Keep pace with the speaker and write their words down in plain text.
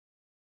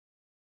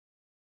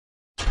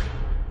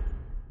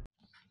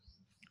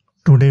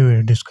Today we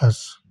will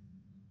discuss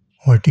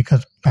vertical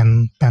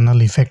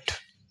panel effect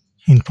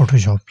in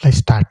Photoshop. Let's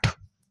start.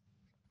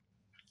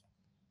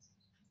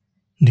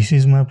 This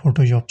is my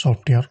Photoshop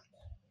software.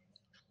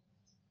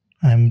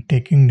 I am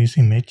taking this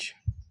image.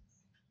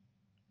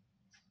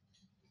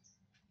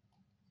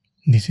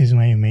 This is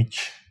my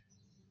image.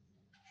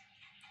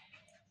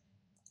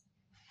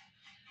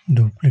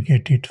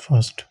 Duplicate it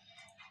first.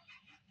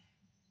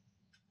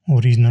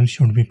 Original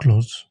should be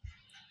close.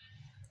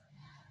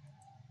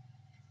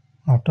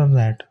 After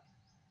that,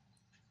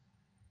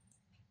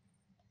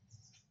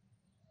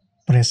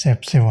 press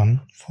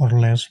F7 for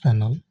layers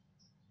panel.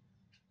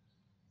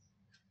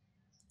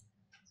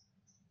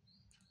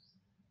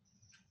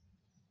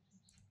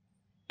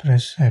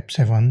 Press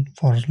F7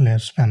 for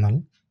layers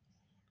panel.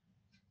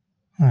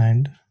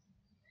 And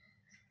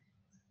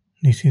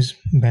this is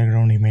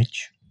background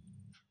image.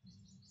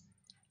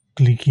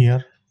 Click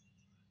here.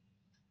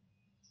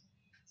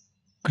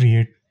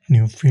 Create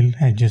new fill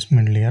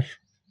adjustment layer.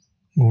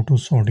 Go to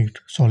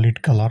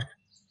solid color,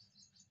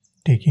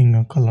 taking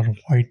a color of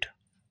white.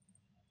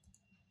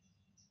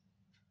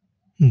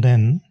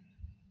 Then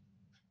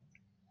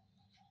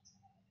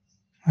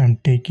I am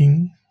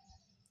taking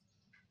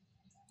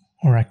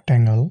a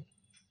rectangle.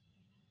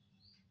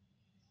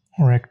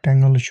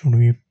 Rectangle should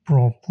be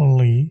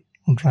properly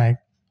dragged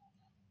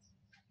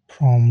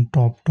from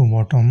top to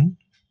bottom,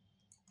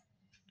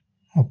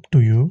 up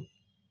to you.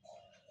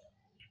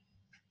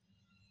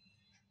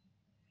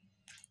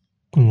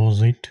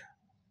 Close it.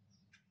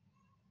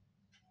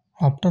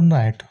 After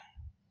that,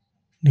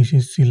 this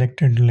is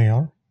selected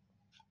layer.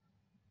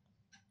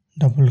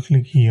 Double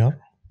click here.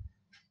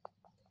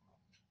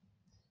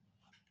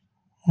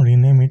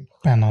 Rename it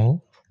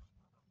panel.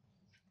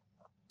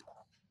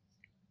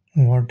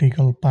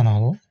 Vertical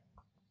panel.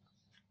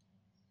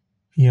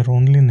 Here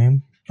only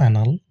name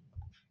panel.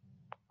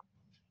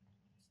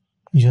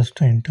 Just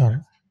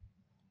enter.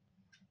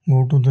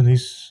 Go to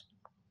this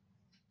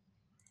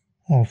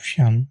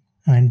option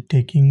and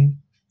taking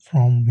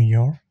from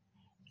here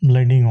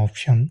blending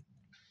option.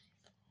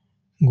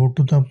 Go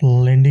to the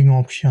blending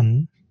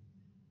option.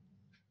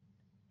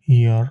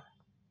 Here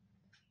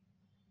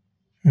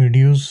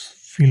reduce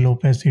fill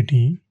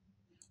opacity,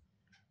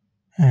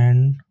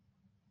 and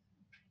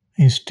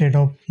instead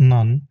of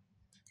none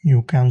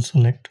you can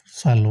select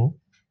shallow.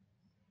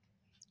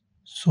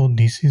 So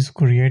this is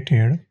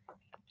created.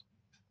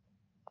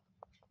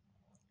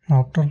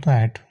 After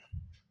that,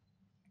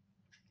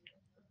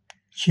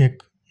 check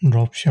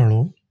drop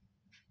shadow.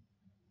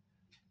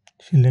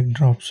 Select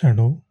drop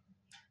shadow.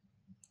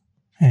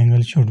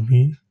 Angle should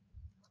be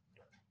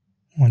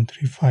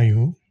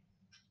 135,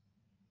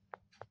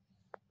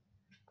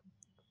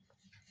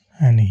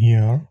 and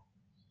here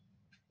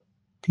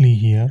click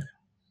here.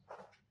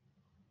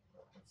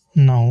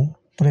 Now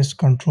press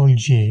Ctrl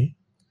J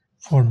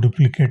for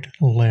duplicate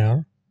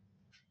layer.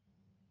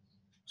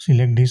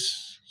 Select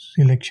this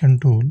selection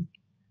tool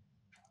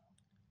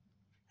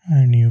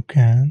and you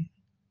can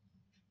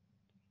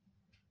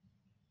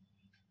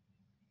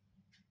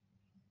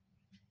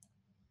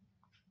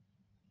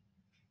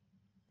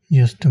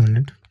just a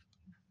minute.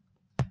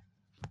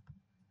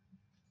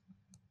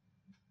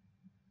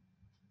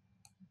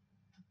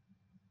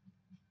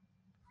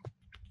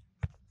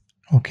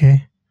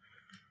 Okay,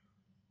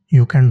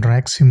 you can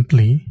drag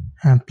simply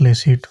and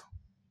place it.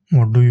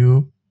 What do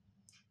you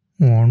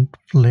want?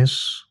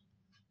 Place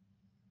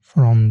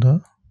from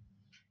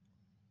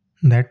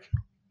that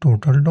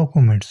total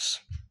documents.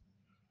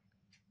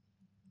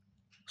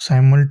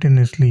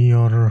 Simultaneously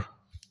or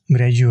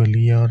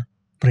gradually, or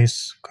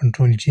press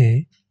Ctrl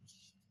J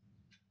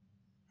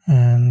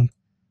and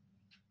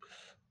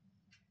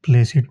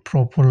place it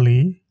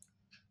properly.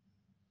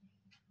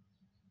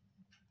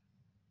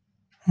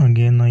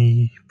 Again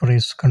I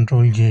press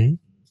Ctrl J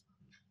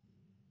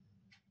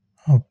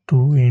up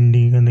to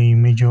ending the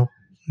image of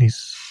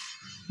this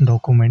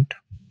document.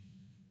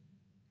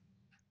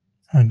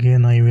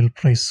 Again I will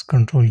press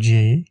Ctrl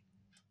J.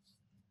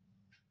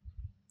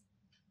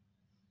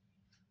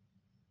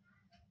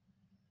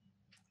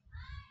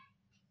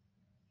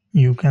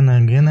 You can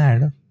again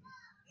add,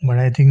 but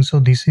I think so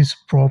this is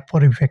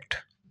proper effect.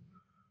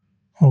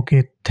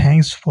 Okay,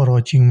 thanks for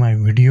watching my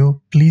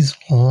video. Please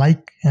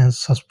like and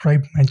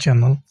subscribe my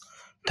channel.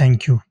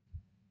 Thank you.